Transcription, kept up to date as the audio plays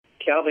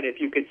Calvin,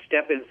 if you could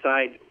step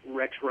inside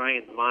Rex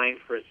Ryan's mind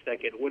for a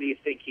second, what do you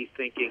think he's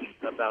thinking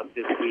about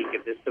this week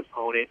and this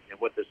opponent and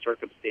what the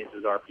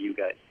circumstances are for you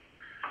guys?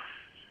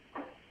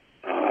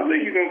 I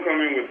think he's going to come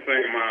in with the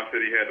same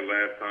mindset he had the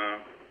last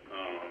time.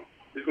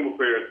 He's going to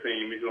prepare his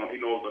team. He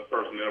knows the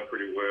personnel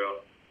pretty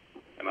well.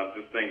 And I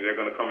just think they're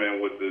going to come in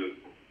with the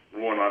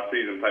ruin our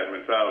season type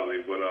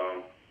mentality. But,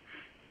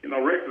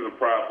 Rex is a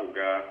prideful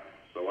guy,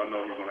 so I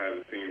know he's going to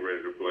have his team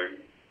ready to play.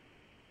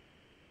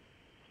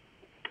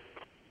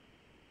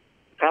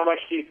 How much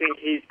do you think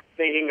he's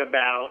thinking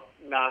about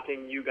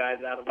knocking you guys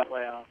out of the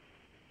playoffs?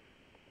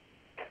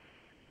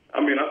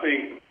 I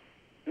think,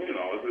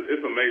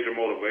 it's a major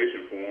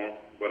motivation for him.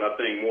 But I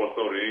think more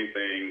so than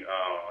anything,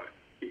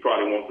 he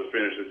probably wants to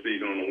finish the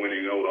season on a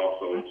winning note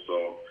also.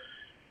 So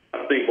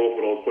I think both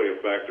of those play a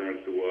factor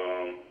into,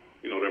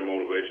 their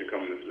motivation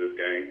coming into this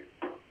game.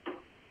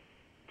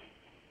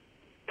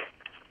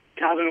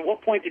 Calvin, at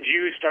what point did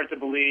you start to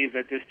believe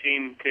that this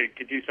team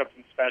could do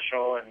something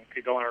special and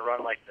could go on a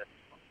run like this?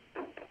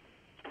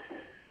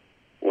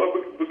 Well,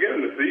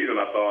 beginning of the season,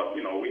 I thought,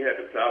 we had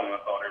the talent. I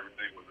thought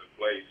everything was in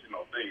place.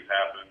 Things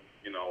happen,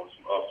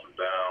 some ups and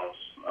downs.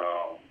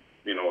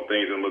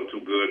 Things didn't look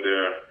too good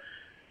there,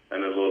 and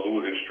there's a little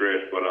losing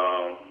stretch. But,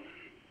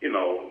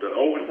 the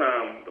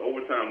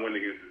overtime win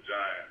against the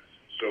Giants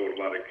showed a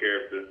lot of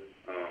character,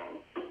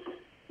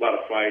 a lot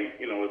of fight.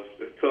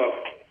 It's tough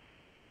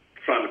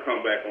trying to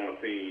come back on a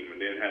team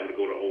and then having to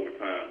go to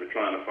overtime and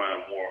trying to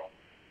find more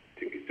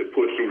to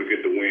push through to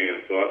get the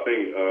win. So I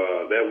think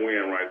that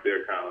win right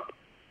there kind of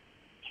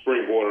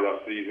springboarded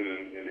our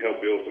season and helped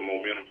build some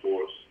momentum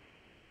for us.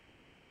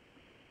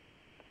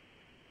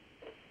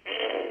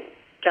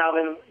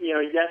 Calvin,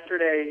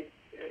 yesterday,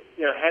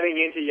 heading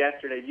into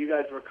yesterday, you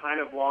guys were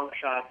kind of long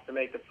shots to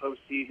make the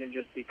postseason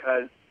just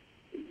because,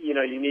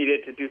 you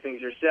needed to do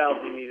things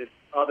yourself. You needed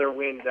other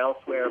wins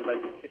elsewhere, but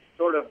it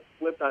sort of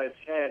flipped on its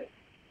head.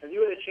 Have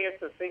you had a chance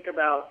to think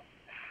about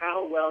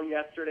how well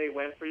yesterday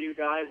went for you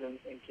guys, and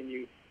can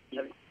you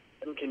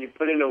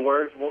put into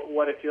words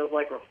what it feels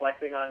like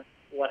reflecting on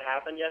what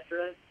happened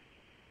yesterday?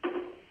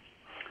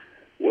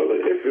 Well,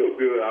 it feels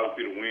good,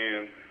 obviously, to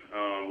win.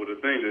 But the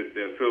thing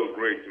that felt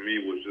great to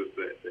me was just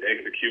the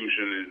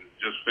execution and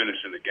just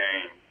finishing the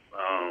game.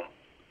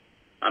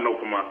 I know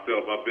for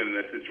myself, I've been in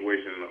that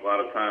situation a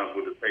lot of times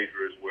with the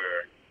Patriots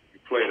where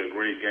you played a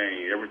great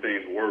game,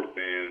 everything's worked,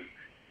 and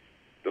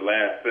the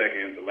last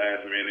second, the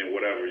last minute,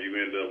 whatever, you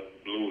end up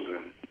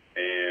losing.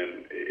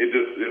 And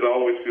it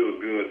always feels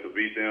good to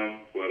beat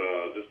them, but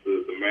just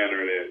the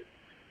manner that,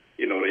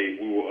 we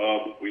were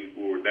up, we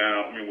were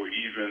down, we were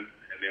even,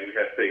 and then we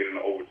had to take it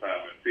into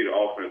overtime. And see the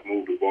offense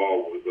move the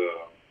ball was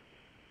it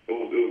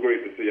was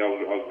great to see. I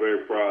was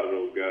very proud of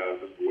those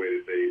guys, just the way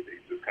that they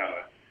just kind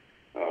of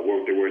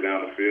worked their way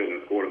down the field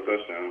and scored a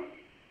touchdown.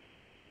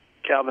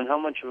 Calvin, how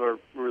much of a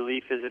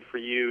relief is it for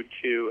you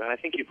to, and I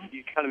think you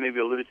kind of maybe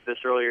alluded to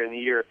this earlier in the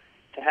year,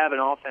 to have an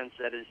offense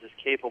that is as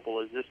capable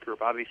as this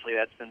group? Obviously,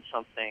 that's been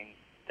something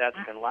that's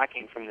been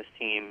lacking from this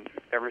team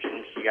ever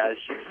since you guys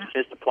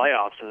missed the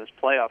playoffs and this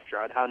playoff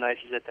drought. How nice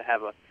is it to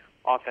have an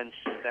offense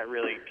that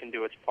really can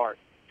do its part?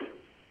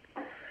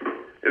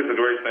 It's a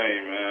great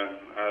thing, man.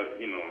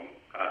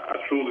 I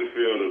truly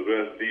feel the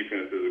best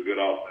defense is a good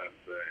offense.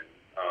 And,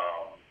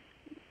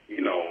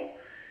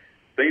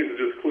 things are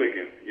just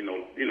clicking.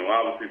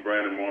 Obviously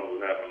Brandon Marshall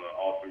is having an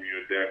awesome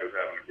year. Dak is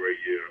having a great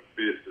year.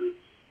 Fitz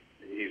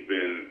he's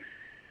been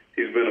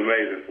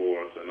amazing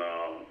for us, and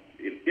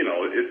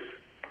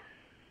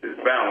it's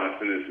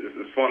balanced and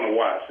it's fun to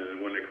watch.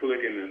 And when they're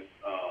clicking,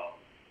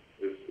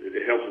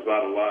 it helps us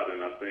out a lot.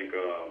 And I think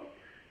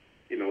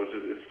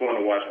it's fun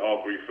to watch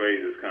all three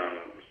phases kind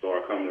of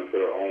start coming into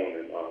their own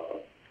and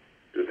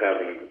just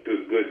having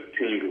good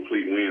team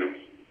complete wins.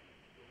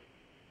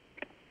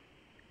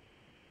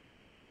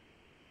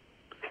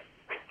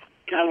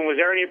 Calvin, was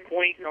there any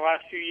point in the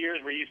last few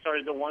years where you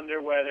started to wonder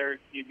whether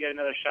you'd get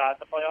another shot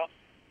at the playoffs?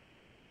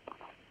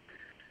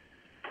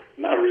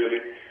 Not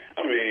really.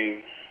 I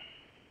mean,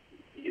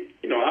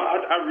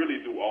 I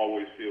really do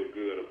always feel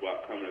good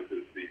about coming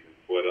into the season.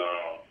 But,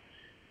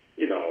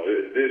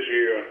 this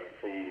year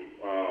from,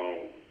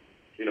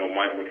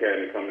 Mike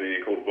McCartney coming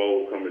in, Coach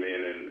Bowles coming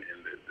in, and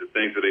the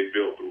things that they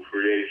built through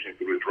free agency,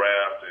 through the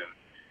draft, and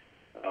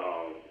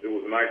it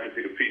was nice to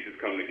see the pieces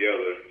come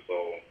together.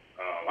 So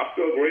I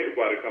feel great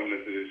about it coming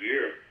into this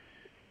year.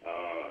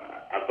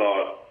 I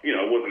thought,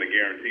 it wasn't a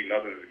guarantee.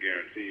 Nothing is a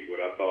guarantee, but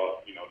I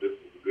thought, this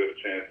was as good a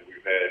chance that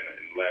we've had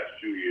in the last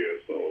few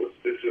years. So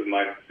it's just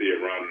nice to see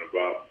it rounding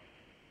about.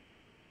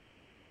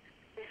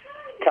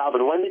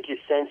 Calvin, when did you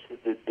sense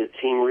that the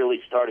team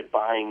really started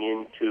buying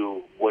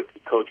into what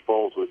Coach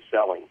Bowles was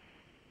selling?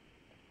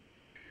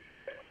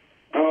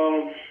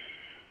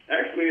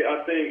 Actually,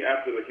 I think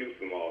after the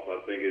Houston loss, I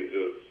think it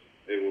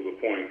was a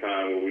point in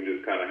time where we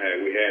just kind of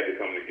had to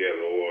come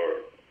together,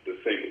 or the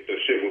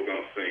ship was going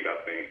to sink, I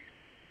think.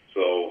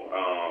 So,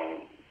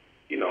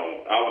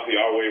 obviously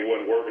our way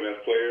wasn't working as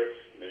players.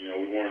 And,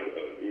 we weren't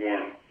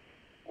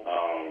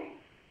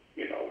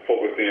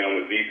focusing on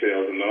the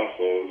details enough.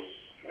 So,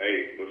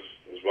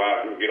 let's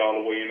survive, get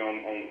all the way in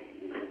on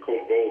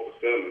Coach Bowles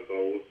for 7. So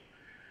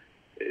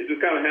it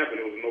just kind of happened.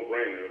 It was a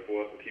no-brainer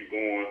for us to keep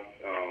going,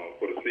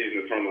 for the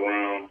season to turn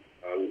around.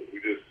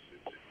 It's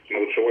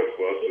no choice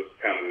for us.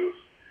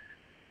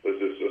 Let's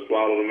just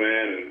follow the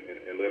man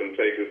and let him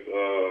take us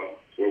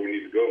to where we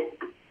need to go.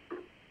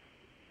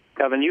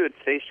 Calvin, you had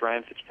faced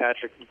Ryan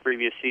Fitzpatrick in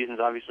previous seasons.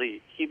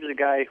 Obviously, he was a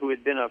guy who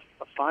had been a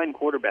fine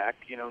quarterback.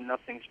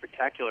 Nothing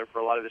spectacular for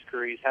a lot of his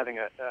career. He's having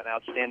an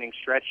outstanding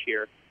stretch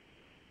here.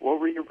 What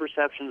were your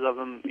perceptions of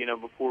him,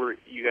 before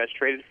you guys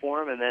traded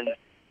for him? And then,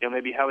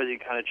 maybe how has he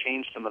kind of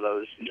changed some of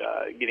those,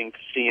 getting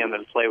to see him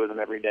and play with him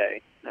every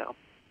day now?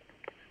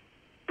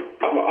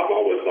 I've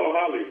always thought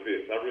highly of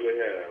Fitz. I really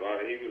have.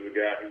 He was a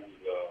guy who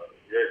was a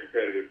very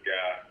competitive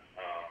guy.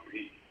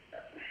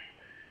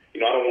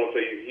 I don't want to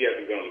say he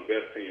hasn't been on the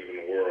best teams in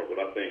the world, but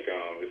I think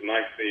it's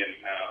nice seeing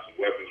him have some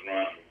weapons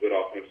running, a good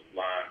offensive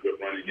line, good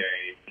running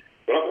game.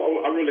 But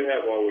I really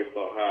have always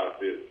thought high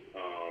of Fitz.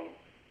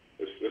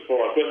 As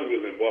far, especially when he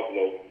was in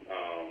Buffalo,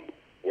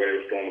 where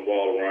he was throwing the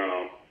ball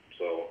around.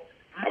 So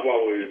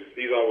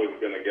he's always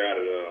been a guy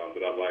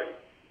that I like.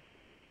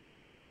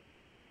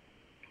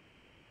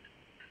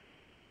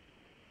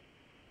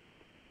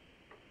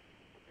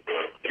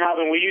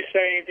 Calvin, will you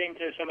say anything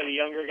to some of the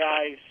younger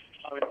guys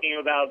on the team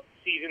about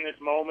seizing this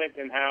moment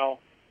and how,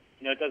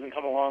 it doesn't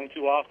come along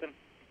too often?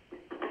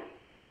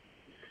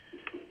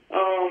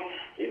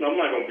 I'm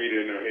not going to beat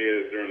it in their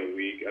heads during the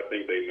week. I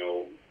think they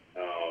know.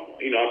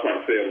 I'll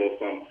probably say a little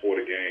something before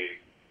the game.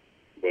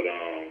 But,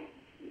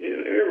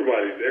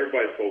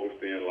 everybody's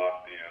focused in,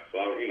 locked in. So,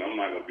 I'm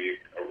not going to be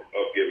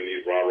up giving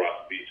these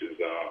rah-rah speeches.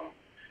 And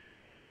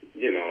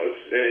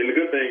the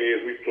good thing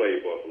is we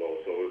played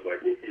Buffalo, so it's like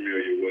we're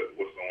familiar with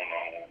what's going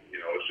on.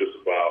 It's just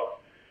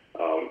about,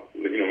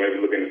 maybe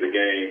looking at the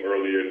game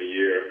earlier in the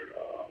year,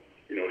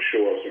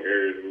 show up some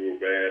areas we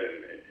were bad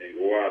and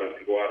go out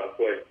and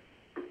play.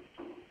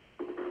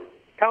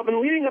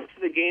 Calvin, leading up to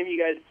the game you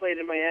guys played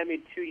in Miami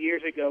 2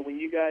 years ago when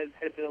you guys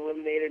had been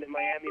eliminated and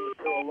Miami was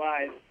still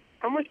alive,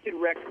 how much did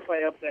Rex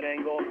play up that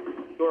angle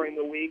during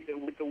the week that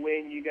with the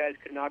win you guys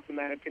could knock them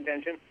out of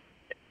contention?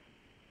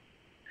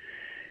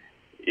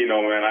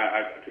 Man,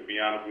 I to be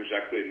honest with you,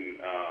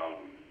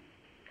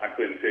 I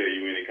couldn't tell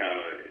you any kind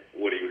of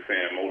what he was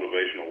saying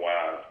motivational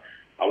wise.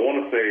 I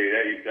want to say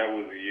that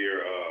was the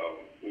year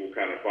we were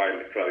kind of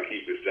fighting to try to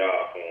keep his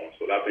job for him.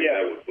 So I think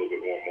that was a little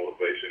bit more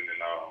motivation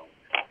than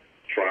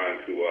trying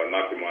to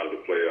knock him out of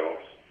the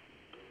playoffs.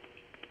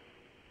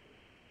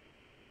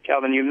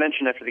 Calvin, you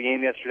mentioned after the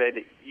game yesterday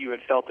that you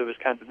had felt it was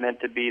kind of meant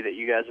to be that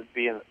you guys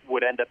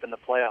would end up in the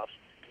playoffs.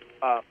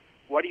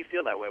 Why do you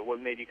feel that way? What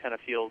made you kind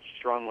of feel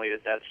strongly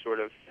that that's sort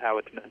of how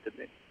it's meant to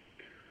be?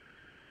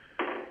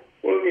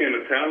 Well, again,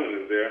 the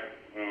talent is there.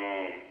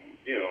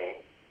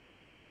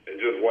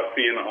 Just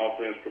seeing the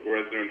offense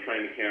progress during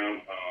training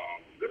camp,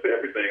 just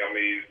everything. I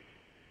mean,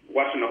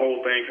 watching the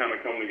whole thing kind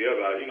of come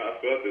together, I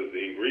felt that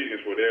the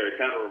ingredients were there. It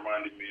kind of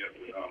reminded me of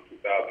the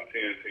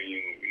 2010 team.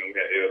 We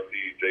had LT,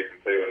 Jason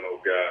Taylor, and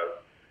those guys.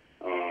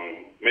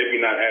 Maybe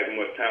not as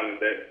much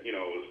talent that,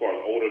 as far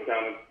as older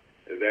talent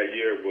as that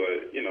year,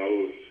 but, it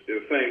was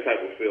the same type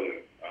of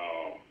feeling.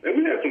 And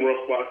we had some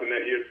rough spots in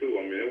that year, too.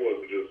 I mean, it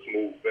wasn't just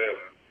smooth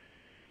sailing.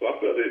 So I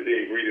felt that the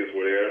ingredients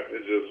were there.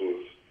 It just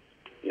was,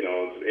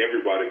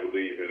 everybody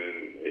believing, and,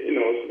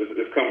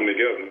 it's coming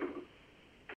together.